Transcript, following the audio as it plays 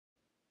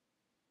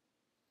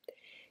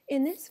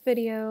In this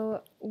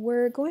video,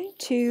 we're going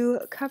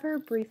to cover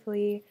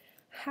briefly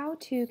how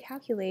to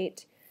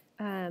calculate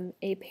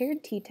a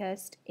paired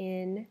t-test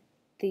in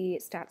the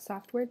stat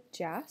software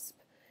JASP.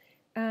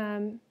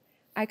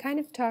 I kind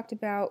of talked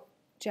about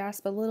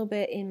JASP a little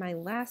bit in my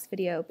last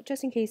video, but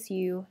just in case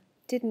you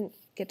didn't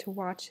get to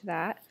watch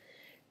that,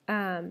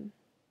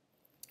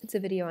 it's a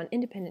video on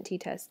independent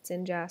t-tests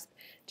in JASP.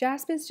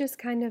 JASP is just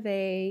kind of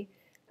a,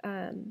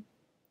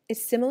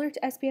 it's similar to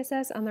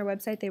SPSS. On their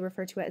website they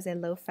refer to it as a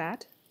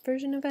low-fat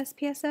version of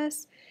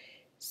SPSS.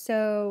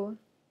 So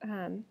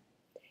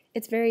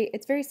it's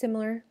very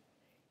similar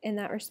in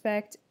that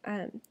respect.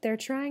 They're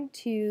trying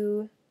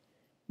to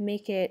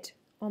make it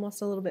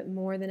almost a little bit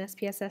more than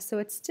SPSS, so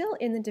it's still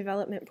in the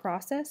development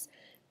process.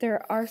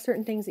 There are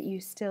certain things that you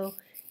still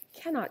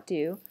cannot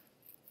do,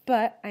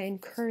 but I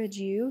encourage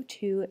you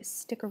to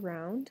stick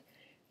around.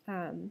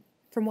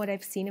 From what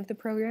I've seen of the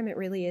program, it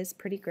really is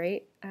pretty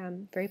great.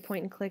 Very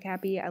point and click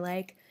happy. I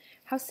like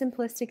how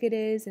simplistic it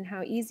is and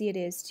how easy it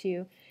is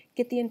to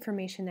get the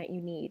information that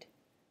you need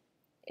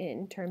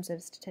in terms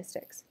of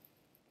statistics.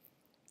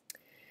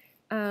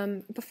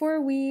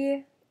 Before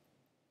we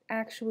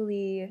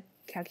actually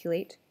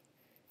calculate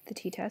the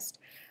t-test,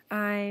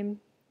 I'm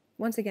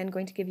once again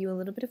going to give you a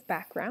little bit of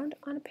background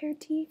on a paired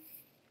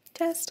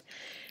t-test.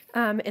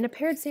 In a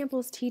paired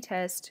samples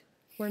t-test,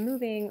 we're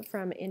moving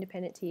from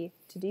independent t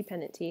to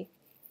dependent t.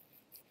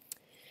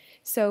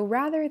 So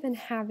rather than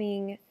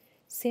having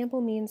sample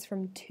means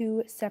from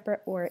two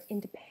separate or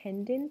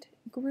independent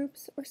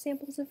groups or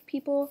samples of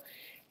people,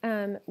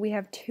 we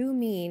have two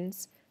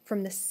means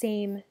from the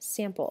same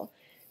sample.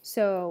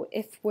 So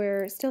if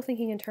we're still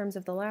thinking in terms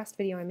of the last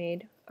video I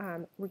made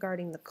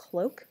regarding the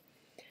cloak,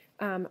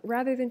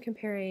 rather than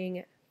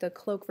comparing the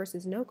cloak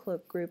versus no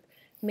cloak group,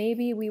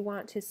 maybe we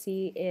want to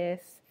see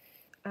if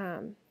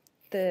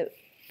the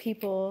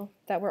people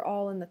that were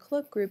all in the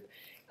cloak group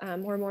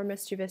were more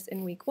mischievous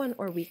in week 1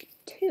 or week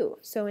 2.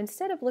 So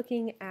instead of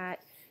looking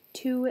at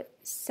two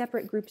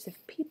separate groups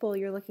of people,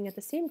 you're looking at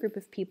the same group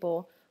of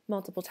people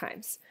multiple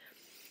times.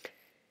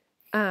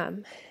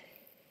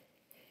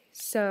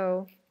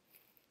 So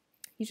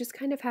you just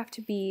kind of have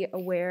to be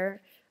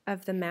aware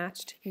of the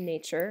matched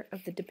nature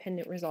of the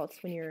dependent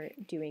results when you're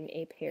doing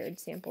a paired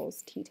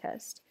samples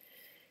t-test.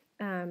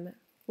 We're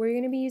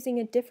going to be using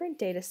a different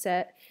data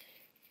set,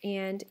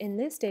 and in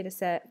this data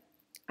set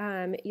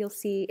you'll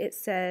see it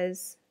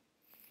says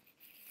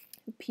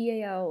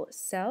PAL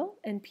cell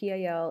and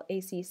PAL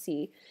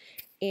ACC,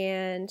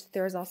 and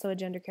there is also a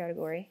gender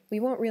category. We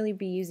won't really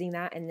be using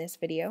that in this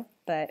video,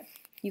 but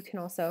you can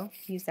also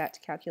use that to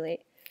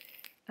calculate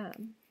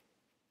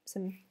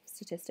some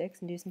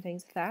statistics and do some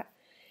things with that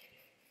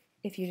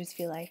if you just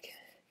feel like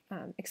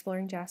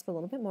exploring JASP a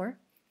little bit more.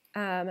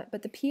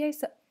 But the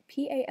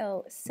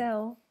PAL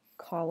cell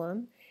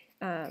column,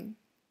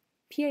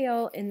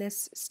 PAL in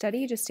this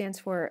study just stands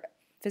for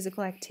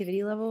physical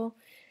activity level,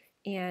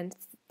 and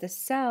the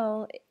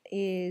cell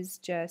is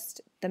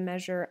just the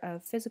measure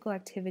of physical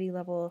activity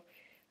level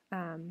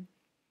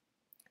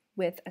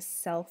with a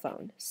cell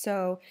phone.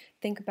 So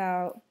think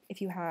about if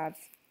you have,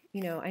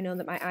 I know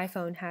that my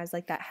iPhone has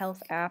like that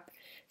health app,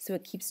 so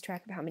it keeps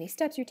track of how many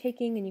steps you're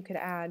taking, and you could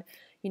add,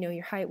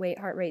 your height, weight,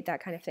 heart rate,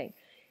 that kind of thing.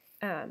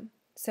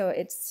 So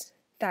it's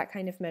that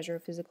kind of measure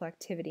of physical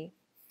activity.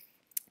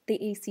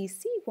 The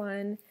ACC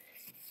one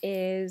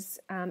is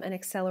an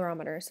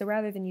accelerometer. So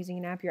rather than using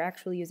an app, you're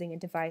actually using a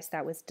device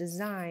that was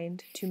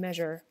designed to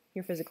measure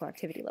your physical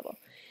activity level.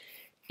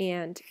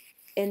 And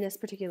in this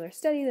particular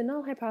study, the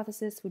null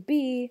hypothesis would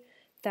be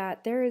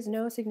that there is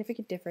no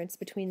significant difference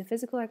between the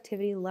physical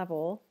activity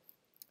level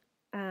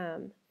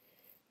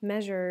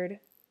measured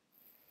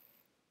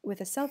with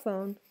a cell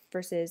phone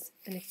versus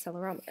an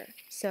accelerometer.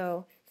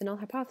 So the null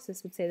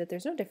hypothesis would say that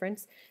there's no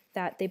difference,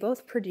 that they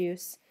both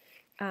produce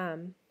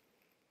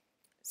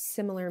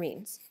similar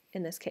means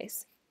in this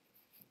case.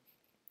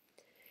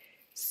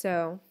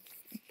 So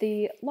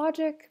the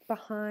logic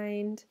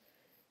behind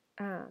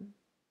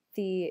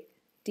the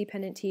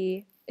dependent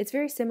t, it's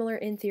very similar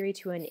in theory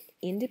to an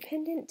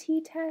independent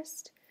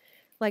t-test.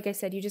 Like I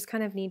said, you just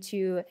kind of need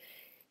to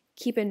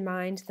keep in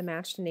mind the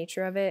matched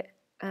nature of it.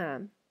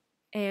 And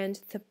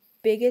the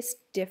biggest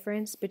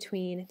difference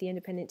between the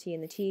independent t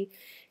and the t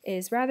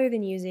is rather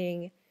than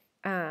using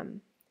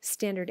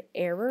standard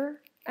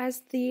error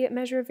as the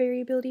measure of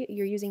variability,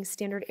 you're using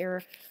standard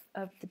error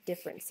of the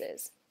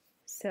differences.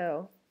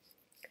 So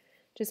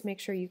just make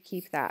sure you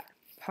keep that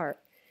part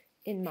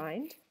in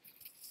mind.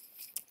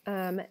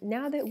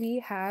 Now that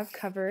we have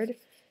covered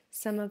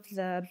some of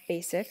the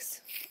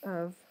basics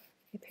of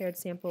a paired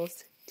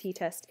samples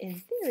t-test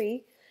in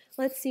theory,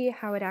 let's see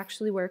how it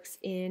actually works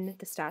in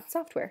the stats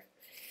software.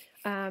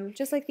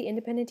 Just like the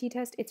independent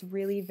t-test, it's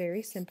really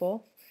very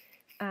simple.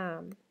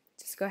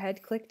 Just go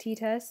ahead, click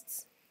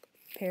t-tests,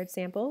 paired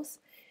samples.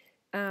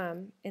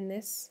 In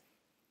this,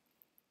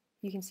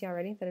 you can see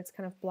already that it's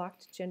kind of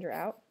blocked gender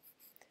out,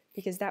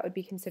 because that would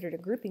be considered a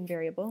grouping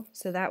variable.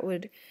 So that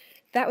would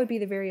be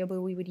the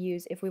variable we would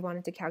use if we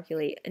wanted to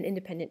calculate an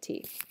independent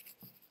t.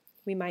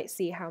 We might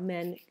see how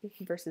men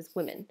versus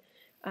women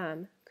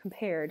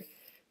compared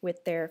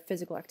with their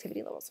physical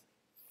activity levels.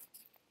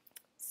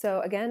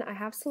 So again, I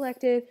have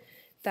selected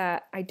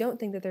that I don't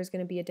think that there's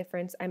going to be a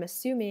difference. I'm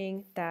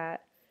assuming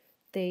that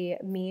the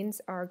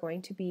means are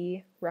going to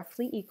be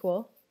roughly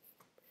equal.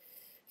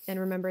 And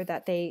remember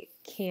that they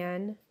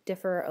can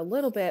differ a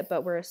little bit,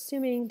 but we're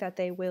assuming that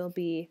they will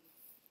be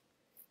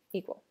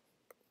equal.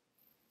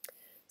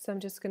 So I'm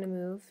just going to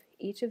move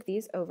each of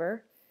these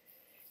over,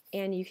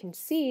 and you can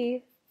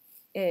see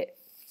it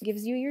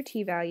gives you your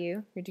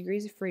t-value, your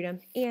degrees of freedom,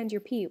 and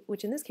your p,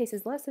 which in this case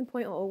is less than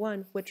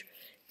 0.001, which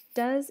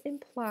does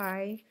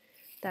imply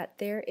that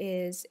there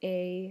is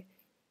a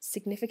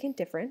significant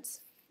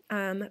difference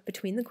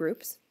between the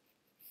groups.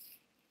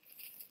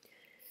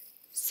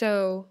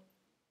 So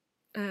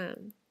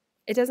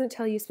it doesn't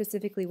tell you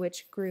specifically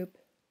which group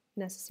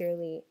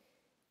necessarily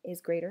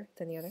is greater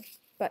than the other,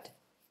 but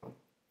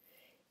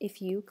if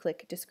you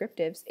click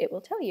descriptives, it will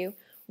tell you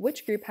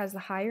which group has the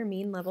higher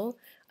mean level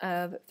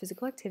of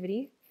physical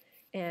activity,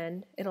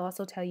 and it'll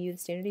also tell you the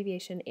standard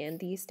deviation and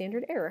the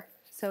standard error.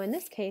 So in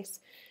this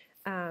case,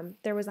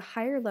 there was a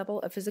higher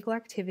level of physical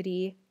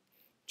activity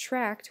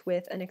tracked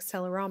with an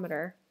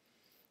accelerometer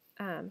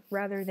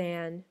rather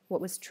than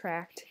what was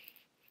tracked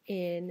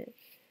in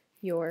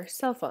your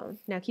cell phone.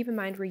 Now keep in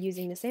mind we're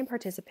using the same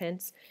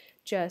participants,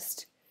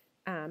 just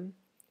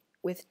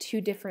with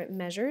two different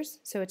measures.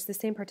 So it's the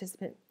same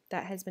participant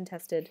that has been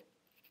tested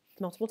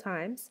multiple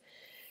times.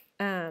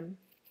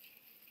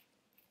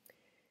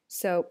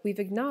 So we've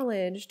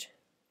acknowledged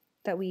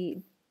that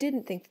we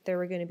didn't think that there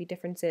were going to be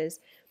differences,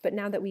 but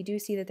now that we do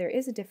see that there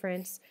is a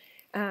difference,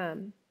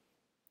 the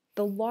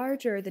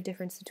larger the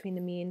difference between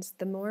the means,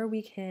 the more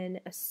we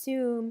can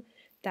assume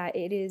that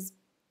it is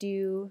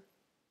due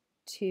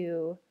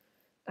to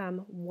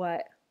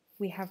what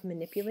we have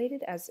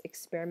manipulated as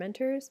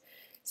experimenters.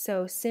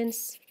 So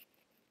since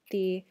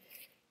the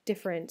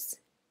difference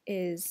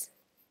is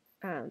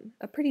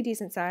a pretty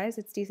decent size,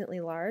 it's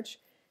decently large.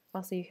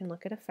 Also, you can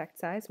look at effect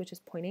size, which is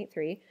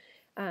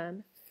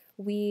 0.83.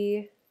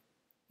 We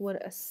would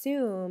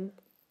assume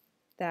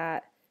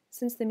that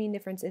since the mean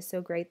difference is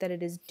so great that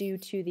it is due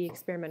to the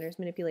experimenter's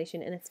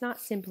manipulation and it's not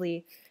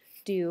simply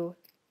due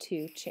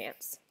to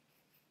chance.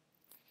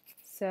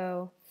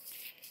 So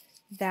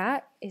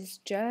that is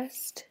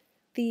just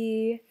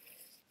the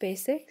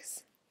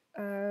basics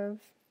of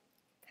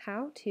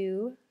how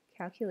to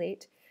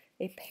calculate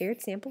a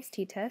paired samples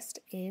t-test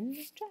in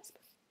JASP.